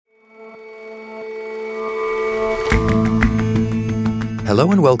Hello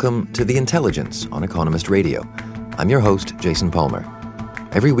and welcome to The Intelligence on Economist Radio. I'm your host, Jason Palmer.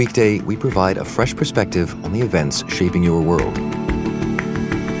 Every weekday, we provide a fresh perspective on the events shaping your world.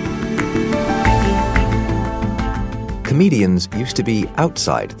 Comedians used to be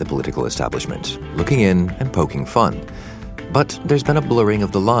outside the political establishment, looking in and poking fun. But there's been a blurring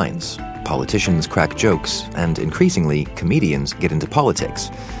of the lines. Politicians crack jokes, and increasingly, comedians get into politics.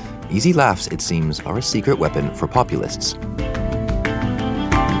 Easy laughs, it seems, are a secret weapon for populists.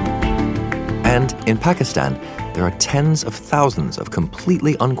 And in Pakistan, there are tens of thousands of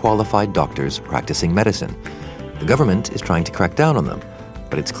completely unqualified doctors practicing medicine. The government is trying to crack down on them,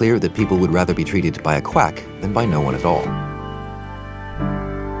 but it's clear that people would rather be treated by a quack than by no one at all.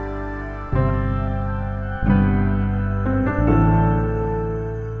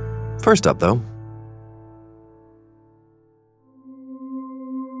 First up, though,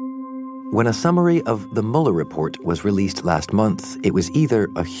 when a summary of the Mueller report was released last month, it was either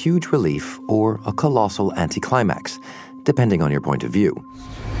a huge relief or a colossal anticlimax, depending on your point of view.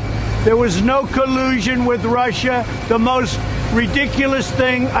 There was no collusion with Russia, the most ridiculous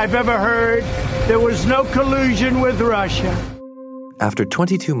thing I've ever heard. There was no collusion with Russia. After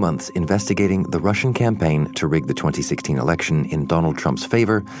 22 months investigating the Russian campaign to rig the 2016 election in Donald Trump's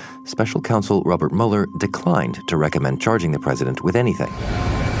favor, Special Counsel Robert Mueller declined to recommend charging the president with anything.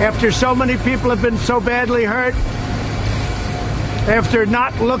 After so many people have been so badly hurt, after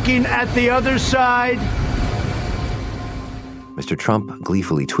not looking at the other side. Mr. Trump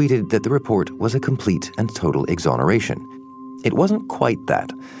gleefully tweeted that the report was a complete and total exoneration. It wasn't quite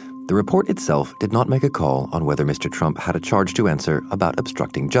that. The report itself did not make a call on whether Mr. Trump had a charge to answer about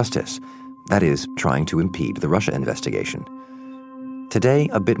obstructing justice, that is, trying to impede the Russia investigation. Today,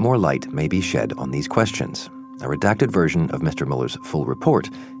 a bit more light may be shed on these questions. A redacted version of Mr. Mueller's full report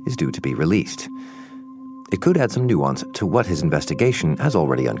is due to be released. It could add some nuance to what his investigation has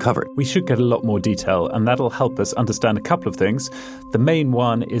already uncovered. We should get a lot more detail, and that'll help us understand a couple of things. The main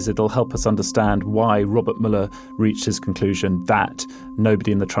one is it'll help us understand why Robert Mueller reached his conclusion that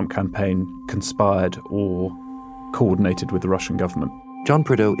nobody in the Trump campaign conspired or coordinated with the Russian government. John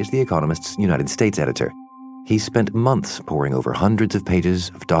Prideaux is The Economist's United States editor. He's spent months poring over hundreds of pages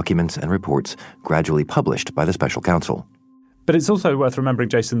of documents and reports gradually published by the special counsel. But it's also worth remembering,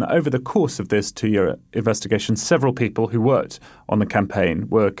 Jason, that over the course of this two-year investigation, several people who worked on the campaign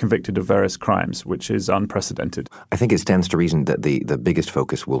were convicted of various crimes, which is unprecedented. I think it stands to reason that the biggest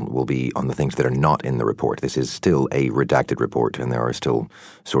focus will be on the things that are not in the report. This is still a redacted report, and there are still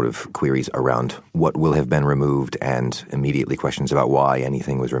sort of queries around what will have been removed and immediately questions about why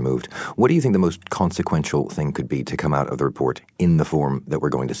anything was removed. What do you think the most consequential thing could be to come out of the report in the form that we're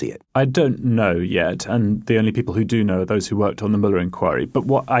going to see it? I don't know yet, and the only people who do know are those who worked on the Mueller inquiry. But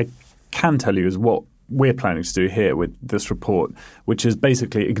what I can tell you is what we're planning to do here with this report, which is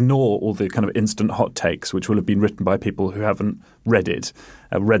basically ignore all the kind of instant hot takes, which will have been written by people who haven't read it,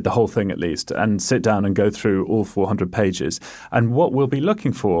 read the whole thing at least, and sit down and go through all 400 pages. And what we'll be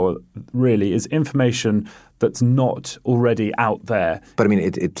looking for really is information that's not already out there. But I mean,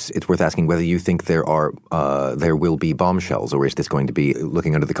 it's worth asking whether you think there will be bombshells, or is this going to be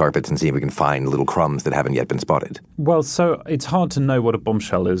looking under the carpets and seeing if we can find little crumbs that haven't yet been spotted? Well, so it's hard to know what a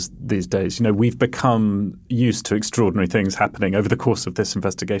bombshell is these days. You know, we've become used to extraordinary things happening over the course of this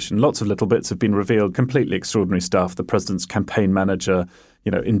investigation. Lots of little bits have been revealed, completely extraordinary stuff. The president's campaign manager,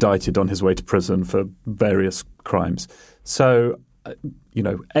 indicted on his way to prison for various crimes. So,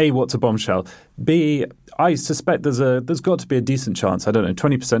 A, what's a bombshell? B, I suspect there's got to be a decent chance,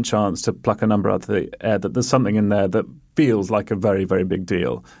 20% chance to pluck a number out of the air, that there's something in there that feels like a very, very big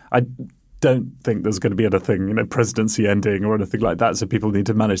deal. I don't think there's going to be anything, presidency ending or anything like that, so people need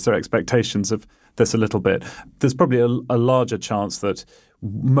to manage their expectations of this a little bit. There's probably a larger chance that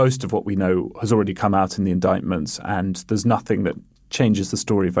most of what we know has already come out in the indictments, and there's nothing that changes the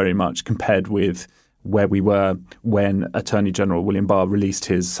story very much compared with where we were when Attorney General William Barr released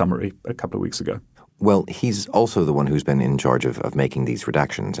his summary a couple of weeks ago. Well, he's also the one who's been in charge of making these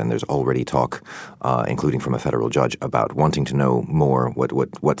redactions, and there's already talk, including from a federal judge, about wanting to know more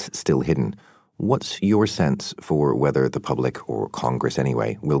what's still hidden. What's your sense for whether the public, or Congress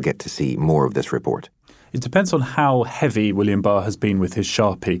anyway, will get to see more of this report? It depends on how heavy William Barr has been with his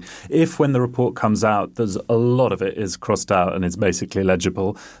Sharpie. If when the report comes out, there's a lot of it is crossed out and it's basically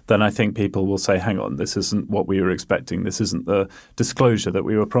illegible, then I think people will say, hang on, this isn't what we were expecting. This isn't the disclosure that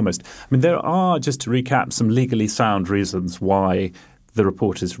we were promised. I mean, there are, just to recap, some legally sound reasons why the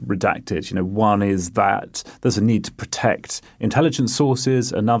report is redacted. One is that there's a need to protect intelligence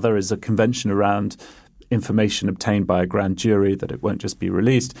sources. Another is a convention around information obtained by a grand jury, that it won't just be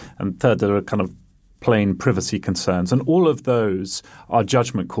released. And third, there are kind of plain privacy concerns. And all of those are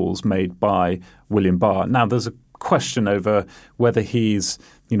judgment calls made by William Barr. Now, there's a question over whether he's,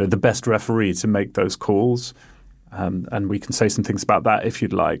 the best referee to make those calls. And we can say some things about that if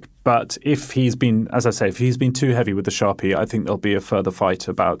you'd like. But if he's been, as I say, if he's been too heavy with the Sharpie, I think there'll be a further fight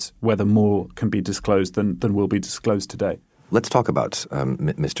about whether more can be disclosed than will be disclosed today. Let's talk about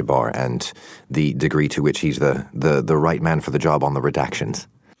Mr. Barr and the degree to which he's the right man for the job on the redactions.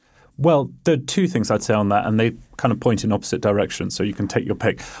 Well, there are two things I'd say on that, and they kind of point in opposite directions, so you can take your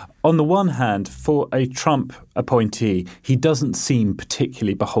pick. On the one hand, for a Trump appointee, he doesn't seem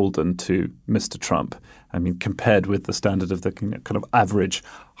particularly beholden to Mr. Trump. I mean, compared with the standard of the kind of average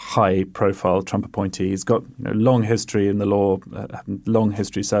high-profile Trump appointee, he's got long history in the law, long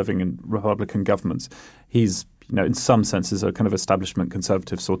history serving in Republican governments. He's, in some senses, a kind of establishment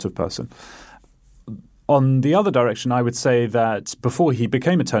conservative sort of person. On the other direction, I would say that before he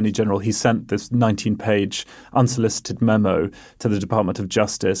became Attorney General, he sent this 19-page unsolicited memo to the Department of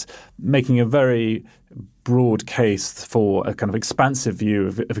Justice, making a very broad case for a kind of expansive view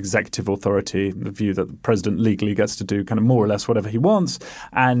of executive authority, the view that the president legally gets to do kind of more or less whatever he wants,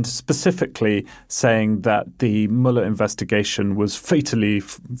 and specifically saying that the Mueller investigation was fatally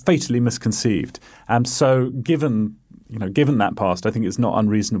misconceived. So given that past, I think it's not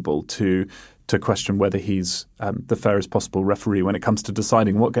unreasonable to question whether he's the fairest possible referee when it comes to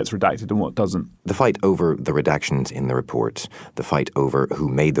deciding what gets redacted and what doesn't. The fight over the redactions in the report, the fight over who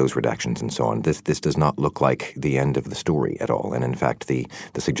made those redactions and so on, this does not look like the end of the story at all. And in fact, the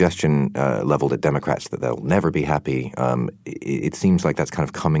suggestion leveled at Democrats that they'll never be happy, it seems like that's kind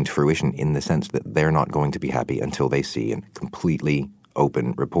of coming to fruition in the sense that they're not going to be happy until they see a completely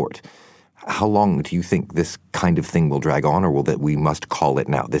open report. How long do you think this kind of thing will drag on, or will that we must call it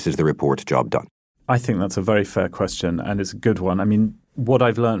now? This is the report, job done. I think that's a very fair question, and it's a good one. I mean, what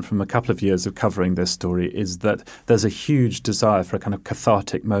I've learned from a couple of years of covering this story is that there's a huge desire for a kind of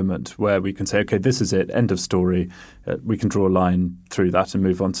cathartic moment where we can say, okay, this is it, end of story. We can draw a line through that and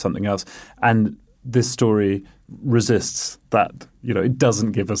move on to something else. And this story resists that. It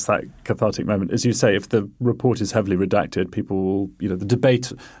doesn't give us that cathartic moment. As you say, if the report is heavily redacted, people will, the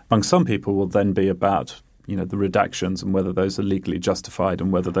debate among some people will then be about, the redactions and whether those are legally justified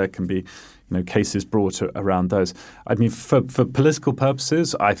and whether there can be, cases brought around those. I mean, for political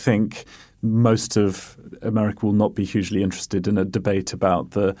purposes, I think most of America will not be hugely interested in a debate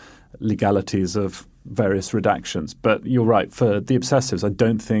about the legalities of various redactions. But you're right, for the obsessives, I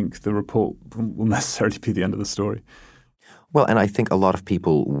don't think the report will necessarily be the end of the story. Well, and I think a lot of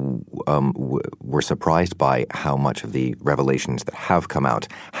people were surprised by how much of the revelations that have come out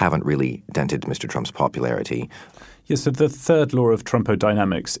haven't really dented Mr. Trump's popularity. Yes, so the third law of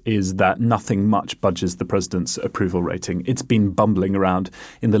Trumpodynamics is that nothing much budges the president's approval rating. It's been bumbling around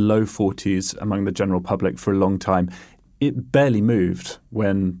in the low 40s among the general public for a long time. It barely moved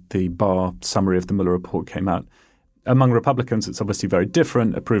when the Barr summary of the Mueller report came out. Among Republicans, it's obviously very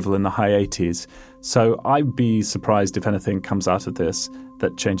different, approval in the high 80s. So I'd be surprised if anything comes out of this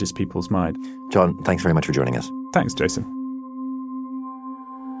that changes people's mind. John, thanks very much for joining us. Thanks, Jason.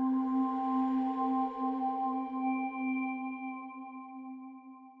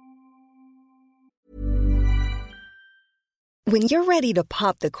 When you're ready to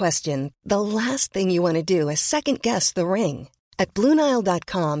pop the question, the last thing you want to do is second-guess the ring. At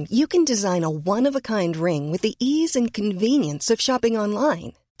BlueNile.com, you can design a one-of-a-kind ring with the ease and convenience of shopping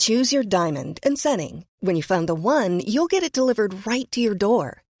online. Choose your diamond and setting. When you find the one, you'll get it delivered right to your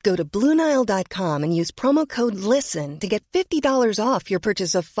door. Go to BlueNile.com and use promo code LISTEN to get $50 off your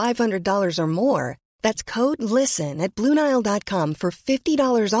purchase of $500 or more. That's code LISTEN at BlueNile.com for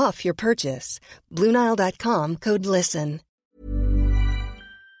 $50 off your purchase. BlueNile.com, code LISTEN.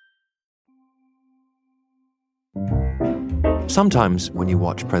 Sometimes when you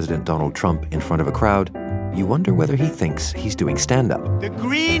watch President Donald Trump in front of a crowd, you wonder whether he thinks he's doing stand-up. The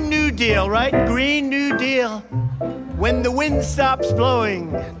Green New Deal, right? Green New Deal. When the wind stops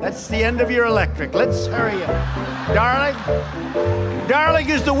blowing, that's the end of your electric. Let's hurry up. Darling,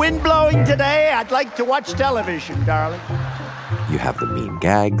 is the wind blowing today? I'd like to watch television, darling. You have the mean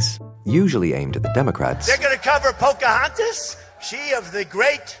gags, usually aimed at the Democrats. They're going to cover Pocahontas, she of the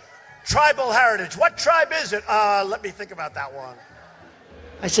great tribal heritage. What tribe is it? Let me think about that one.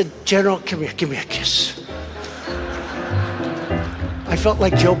 I said, General, come here, give me a kiss. I felt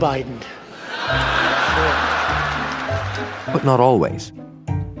like Joe Biden. But not always.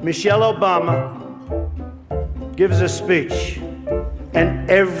 Michelle Obama gives a speech, and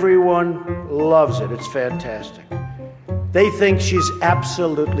everyone loves it. It's fantastic. They think she's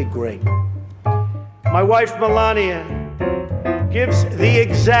absolutely great. My wife, Melania, gives the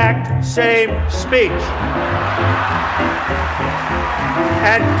exact same speech.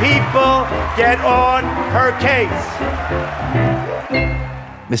 And people get on her case.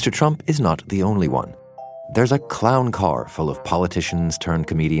 Mr. Trump is not the only one. There's a clown car full of politicians turned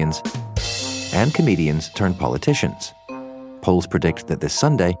comedians and comedians turned politicians. Polls predict that this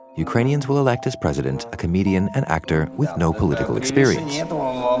Sunday, Ukrainians will elect as president a comedian and actor with no political experience.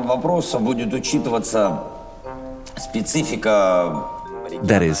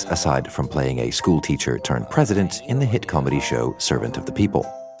 That is, aside from playing a school teacher turned president in the hit comedy show Servant of the People.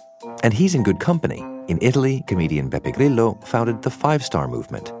 And he's in good company. In Italy, comedian Beppe Grillo founded the Five Star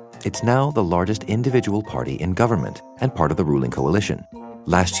Movement. It's now the largest individual party in government and part of the ruling coalition.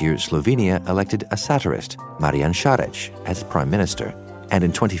 Last year, Slovenia elected a satirist, Marian Šarec, as prime minister. And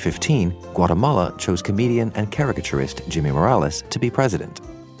in 2015, Guatemala chose comedian and caricaturist Jimmy Morales to be president.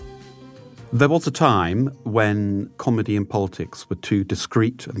 There was a time when comedy and politics were two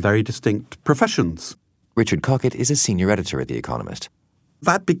discrete and very distinct professions. Richard Cockett is a senior editor at The Economist.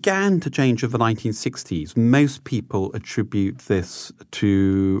 That began to change over the 1960s. Most people attribute this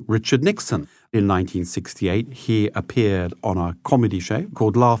to Richard Nixon. In 1968, he appeared on a comedy show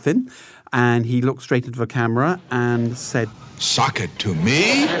called Laugh-In, and he looked straight into the camera and said, "Suck it to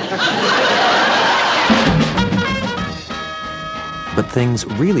me." But things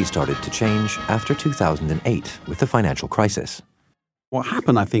really started to change after 2008 with the financial crisis. What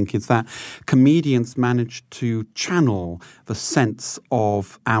happened, I think, is that comedians managed to channel the sense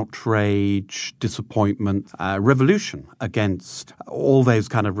of outrage, disappointment, revolution against all those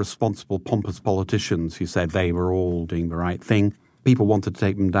kind of responsible, pompous politicians who said they were all doing the right thing. People wanted to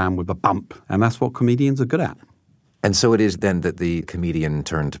take them down with a bump, and that's what comedians are good at. And so it is then that the comedian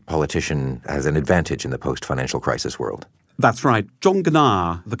turned politician has an advantage in the post-financial crisis world. That's right. John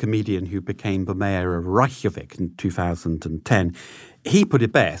Gunnar, the comedian who became the mayor of Reykjavik in 2010, he put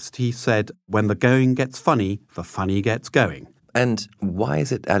it best. He said, when the going gets funny, the funny gets going. And why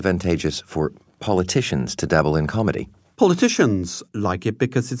is it advantageous for politicians to dabble in comedy? Politicians like it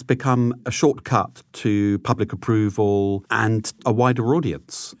because it's become a shortcut to public approval and a wider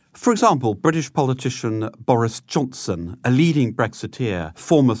audience. For example, British politician Boris Johnson, a leading Brexiteer,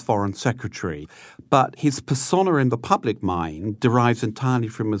 former Foreign Secretary, but his persona in the public mind derives entirely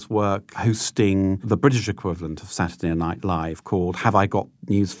from his work hosting the British equivalent of Saturday Night Live called Have I Got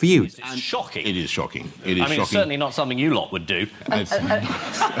News for You? It's shocking. It is shocking. It is shocking. It's certainly not something you lot would do. I'm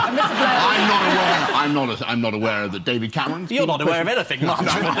not aware that David Cameron. You're not aware of anything, Mark.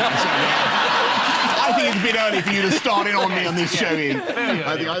 I think it's a bit early for you to start in on me on this show, Ian.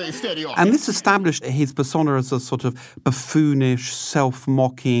 I think it's steady on. And this established his persona as a sort of buffoonish,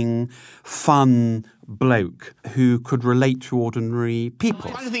 self-mocking, fun bloke who could relate to ordinary people.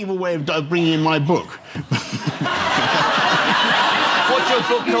 I'm trying to think of a way of bringing in my book. What's your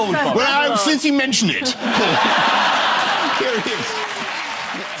book called, Bob? Well, since you mentioned it. Here it is.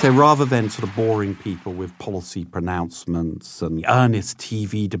 So rather than sort of boring people with policy pronouncements and earnest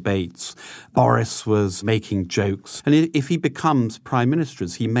TV debates, Boris was making jokes. And if he becomes Prime Minister,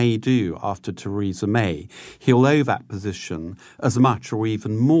 as he may do after Theresa May, he'll owe that position as much or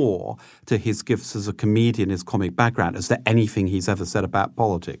even more to his gifts as a comedian, his comic background, as to anything he's ever said about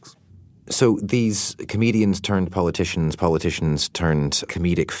politics. So these comedians turned politicians, politicians turned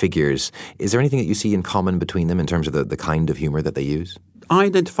comedic figures, is there anything that you see in common between them in terms of the kind of humor that they use? I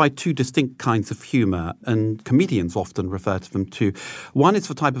identify two distinct kinds of humour, and comedians often refer to them too. One is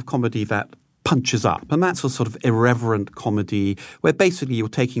the type of comedy that punches up, and that's a sort of irreverent comedy where basically you're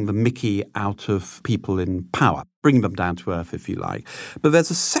taking the mickey out of people in power, bring them down to earth, if you like. But there's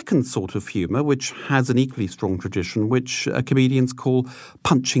a second sort of humour which has an equally strong tradition, which comedians call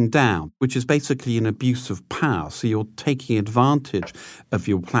punching down, which is basically an abuse of power. So you're taking advantage of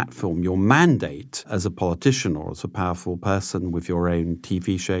your platform, your mandate as a politician or as a powerful person with your own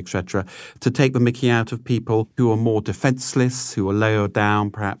TV show, etc., to take the mickey out of people who are more defenceless, who are lower down,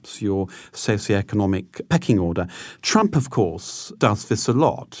 perhaps your socioeconomic pecking order. Trump, of course, does this a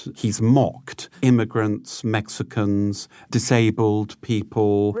lot. He's mocked immigrants, Mexicans, disabled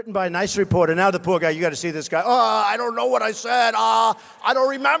people. Written by a nice reporter. Now the poor guy, you got to see this guy. Oh, I don't know what I said. I don't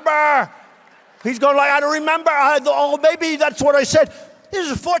remember. He's going like, I don't remember. Maybe that's what I said. This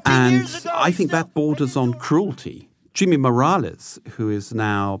is 14 years ago. I think that borders on cruelty. Jimmy Morales, who is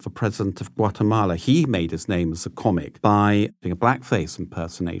now the president of Guatemala, he made his name as a comic by doing a blackface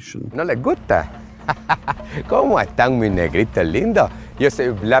impersonation. ¿No les gusta? ¿Cómo están mis negritos lindos? Yo soy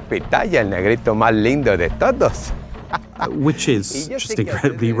Black Pitaya, el negrito más lindo de todos. which is just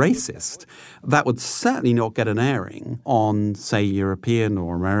incredibly racist. That would certainly not get an airing on, say, European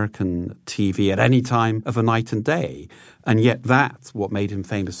or American TV at any time of the night and day. And yet that's what made him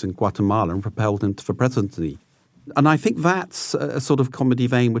famous in Guatemala and propelled him for presidency. And I think that's a sort of comedy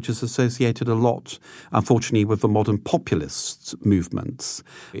vein which is associated a lot, unfortunately, with the modern populist movements.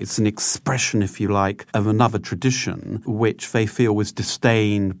 It's an expression, if you like, of another tradition which they feel was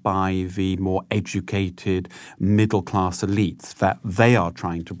disdained by the more educated middle-class elites that they are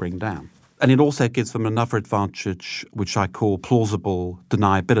trying to bring down. And it also gives them another advantage, which I call plausible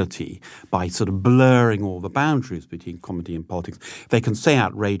deniability, by sort of blurring all the boundaries between comedy and politics. They can say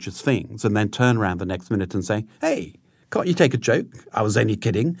outrageous things and then turn around the next minute and say, hey, can't you take a joke? I was only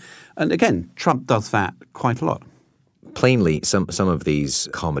kidding. And again, Trump does that quite a lot. Plainly, some of these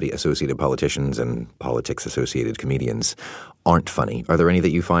comedy-associated politicians and politics-associated comedians aren't funny. Are there any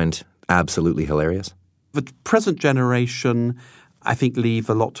that you find absolutely hilarious? The present generation, I think, leave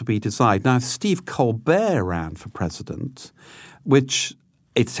a lot to be desired. Now, if Steve Colbert ran for president, which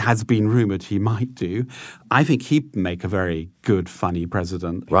it has been rumoured he might do, I think he'd make a very good, funny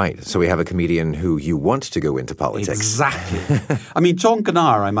president. Right. So we have a comedian who you want to go into politics. Exactly. I mean, John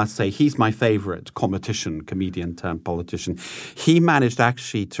Gunnar, I must say, he's my favourite comedian turned politician. He managed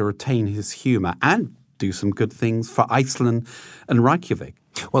actually to retain his humour and do some good things for Iceland and Reykjavik.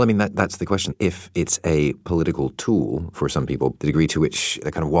 Well, I mean, that's the question. If it's a political tool for some people, the degree to which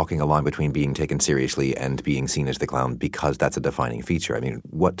they're kind of walking a line between being taken seriously and being seen as the clown because that's a defining feature. I mean,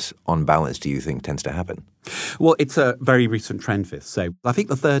 what, on balance, do you think tends to happen? Well, it's a very recent trend, this. So I think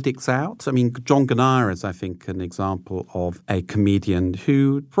the verdict's out. I mean, John Gunnar is, I think, an example of a comedian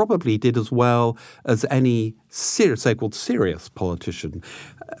who probably did as well as any so-called serious politician.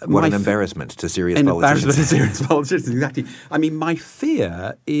 What an embarrassment to serious politicians. Embarrassment to serious politicians, exactly. I mean, my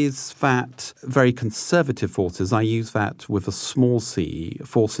fear is that very conservative forces, I use that with a small c,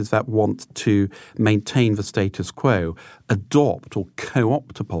 forces that want to maintain the status quo, adopt or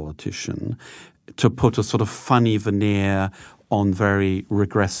co-opt a politician to put a sort of funny veneer on very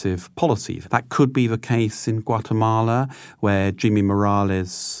regressive policies. That could be the case in Guatemala, where Jimmy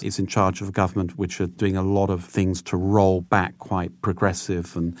Morales is in charge of a government which are doing a lot of things to roll back quite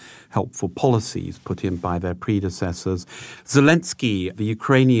progressive and helpful policies put in by their predecessors. Zelensky, the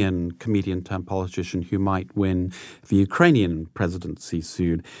Ukrainian comedian turned politician who might win the Ukrainian presidency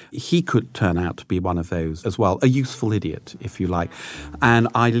soon, he could turn out to be one of those as well, a useful idiot, if you like. And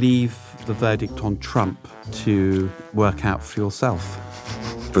I leave the verdict on Trump to work out for yourself.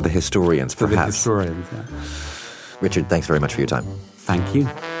 For the historians, perhaps. For the historians, yeah. Richard, thanks very much for your time. Thank you.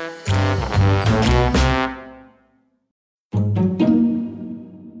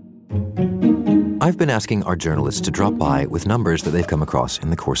 I've been asking our journalists to drop by with numbers that they've come across in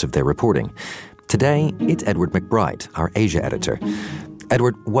the course of their reporting. Today, it's Edward McBride, our Asia editor.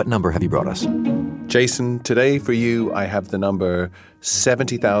 Edward, what number have you brought us? Jason, today for you, I have the number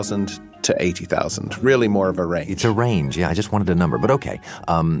 70,000 to 80,000. Really more of a range. It's a range, yeah. I just wanted a number, but okay.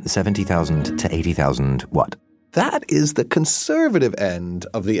 70,000 to 80,000 what? That is the conservative end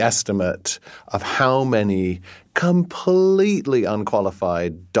of the estimate of how many completely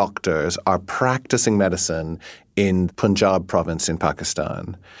unqualified doctors are practicing medicine in Punjab province in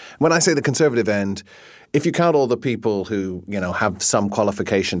Pakistan. When I say the conservative end, if you count all the people who, have some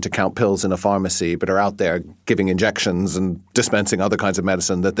qualification to count pills in a pharmacy but are out there giving injections and dispensing other kinds of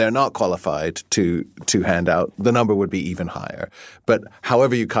medicine that they're not qualified to hand out, the number would be even higher. But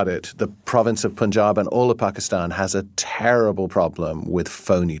however you cut it, the province of Punjab and all of Pakistan has a terrible problem with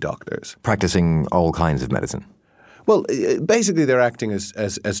phony doctors. Practicing all kinds of medicine. Well, basically they're acting as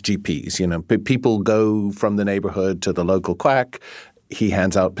GPs. People go from the neighborhood to the local quack. He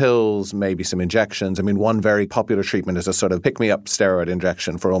hands out pills, maybe some injections. I mean, one very popular treatment is a sort of pick-me-up steroid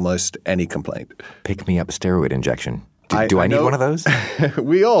injection for almost any complaint. Pick-me-up steroid injection. Do I need one of those?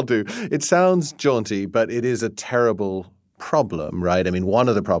 We all do. It sounds jaunty, but it is a terrible problem, right? I mean, one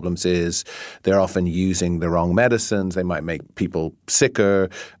of the problems is they're often using the wrong medicines. They might make people sicker.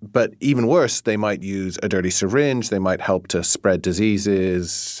 But even worse, they might use a dirty syringe. They might help to spread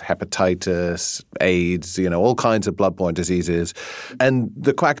diseases, hepatitis, AIDS, all kinds of bloodborne diseases. And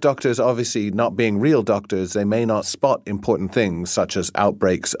the quack doctors, obviously not being real doctors, they may not spot important things such as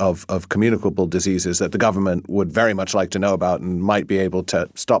outbreaks of communicable diseases that the government would very much like to know about and might be able to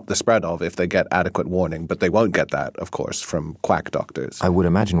stop the spread of if they get adequate warning. But they won't get that, of course, from quack doctors. I would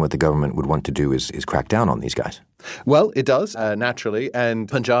imagine what the government would want to do is crack down on these guys. Well, it does, naturally. And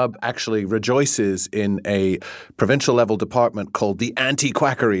Punjab actually rejoices in a provincial level department called the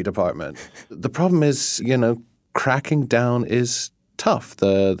Anti-Quackery Department. The problem is, cracking down is tough.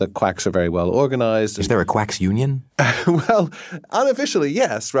 The quacks are very well organized. Is there a quacks union? Well, unofficially,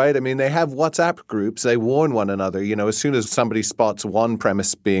 yes, right? I mean, they have WhatsApp groups. They warn one another. You know, as soon as somebody spots one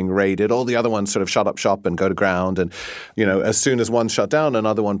premise being raided, all the other ones sort of shut up shop and go to ground. And, you know, as soon as one's shut down,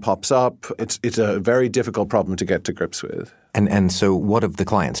 another one pops up. It's a very difficult problem to get to grips with. And so what of the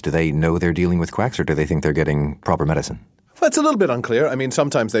clients? Do they know they're dealing with quacks, or do they think they're getting proper medicine? Well, it's a little bit unclear. I mean,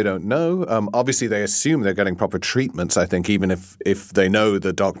 sometimes they don't know. Obviously, they assume they're getting proper treatments, I think, even if they know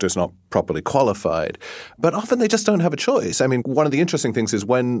the doctor's not properly qualified. But often they just don't have a choice. I mean, one of the interesting things is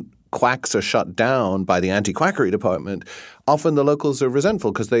when quacks are shut down by the anti-quackery department, often the locals are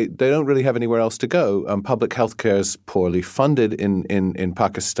resentful because they don't really have anywhere else to go. Public health care is poorly funded in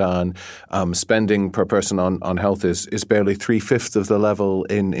Pakistan. Spending per person on health is barely 3/5 of the level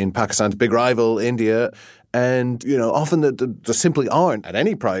in Pakistan's big rival, India. And, you know, often there simply aren't at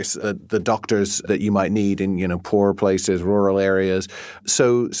any price the doctors that you might need in, you know, poor places, rural areas.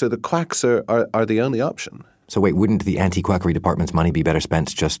 So the quacks are the only option. So wait, wouldn't the anti-quackery department's money be better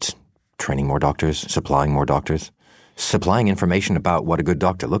spent just training more doctors, supplying more doctors? Supplying information about what a good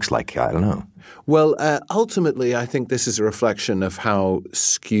doctor looks like? I don't know. Well, ultimately, I think this is a reflection of how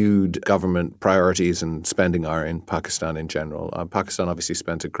skewed government priorities and spending are in Pakistan in general. Pakistan obviously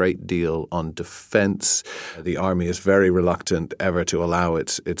spent a great deal on defense. The army is very reluctant ever to allow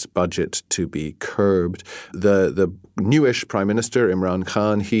its budget to be curbed. The newish Prime Minister, Imran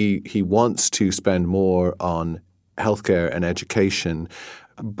Khan, he wants to spend more on healthcare and education.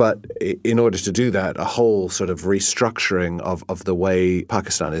 But in order to do that, a whole sort of restructuring of the way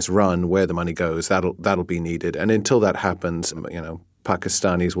Pakistan is run, where the money goes, that'll be needed. And until that happens, you know,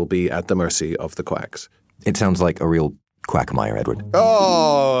 Pakistanis will be at the mercy of the quacks. It sounds like a real quagmire, Edward.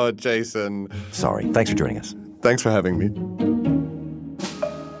 Oh, Jason. Sorry. Thanks for joining us. Thanks for having me.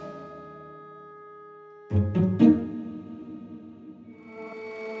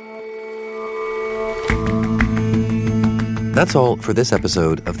 That's all for this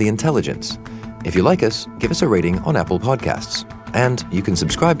episode of The Intelligence. If you like us, give us a rating on Apple Podcasts. And you can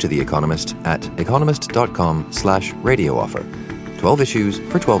subscribe to The Economist at economist.com/radio offer. 12 issues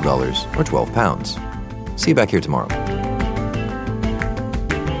for $12 or £12. See you back here tomorrow.